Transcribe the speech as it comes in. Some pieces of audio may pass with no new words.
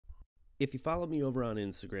If you follow me over on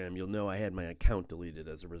Instagram, you'll know I had my account deleted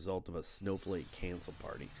as a result of a snowflake cancel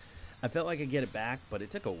party. I felt like I'd get it back, but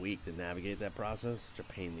it took a week to navigate that process. Such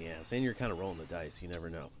a pain in the ass. And you're kind of rolling the dice. You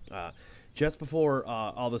never know. Just before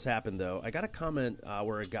all this happened, though, I got a comment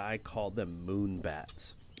where a guy called them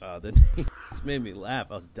moonbats. The name just made me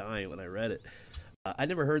laugh. I was dying when I read it. I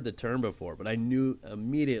never heard the term before, but I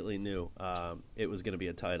immediately knew it was going to be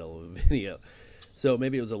a title of a video. So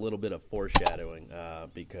maybe it was a little bit of foreshadowing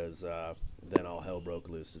because then all hell broke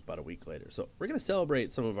loose just about a week later. So we're going to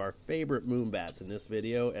celebrate some of our favorite moonbats in this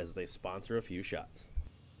video as they sponsor a few shots.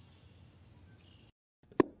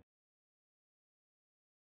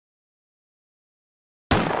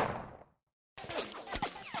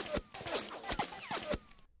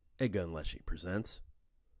 EDgun Leshiy presents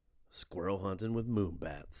Squirrel Hunting with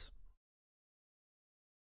Moonbats.